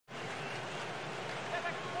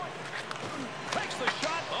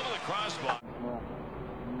crossbar.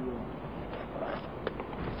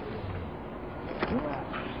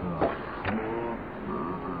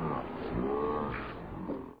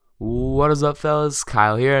 What is up, fellas?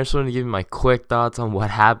 Kyle here. I just wanted to give you my quick thoughts on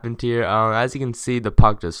what happened here. As you can see, the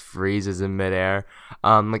puck just freezes in midair.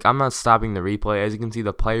 Like, I'm not stopping the replay. As you can see,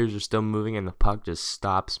 the players are still moving and the puck just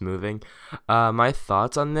stops moving. My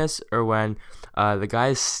thoughts on this are when the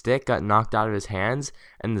guy's stick got knocked out of his hands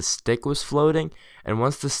and the stick was floating. And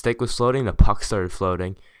once the stick was floating, the puck started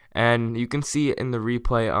floating. And you can see in the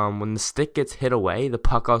replay, when the stick gets hit away, the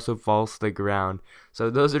puck also falls to the ground.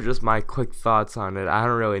 So those are just my quick thoughts on it. I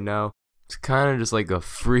don't really know. It's kind of just like a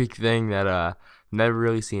freak thing that never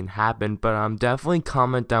really seen happen. But definitely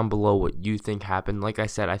comment down below what you think happened. Like I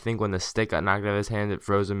said, I think when the stick got knocked out of his hand, it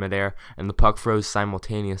froze in midair, and the puck froze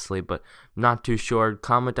simultaneously. But not too sure.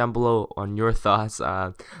 Comment down below on your thoughts.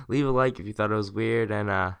 Leave a like if you thought it was weird.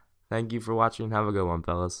 And thank you for watching. Have a good one,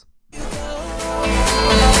 fellas.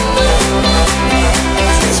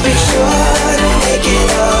 Just be sure to make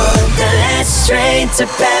it on the last train to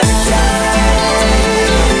paradise.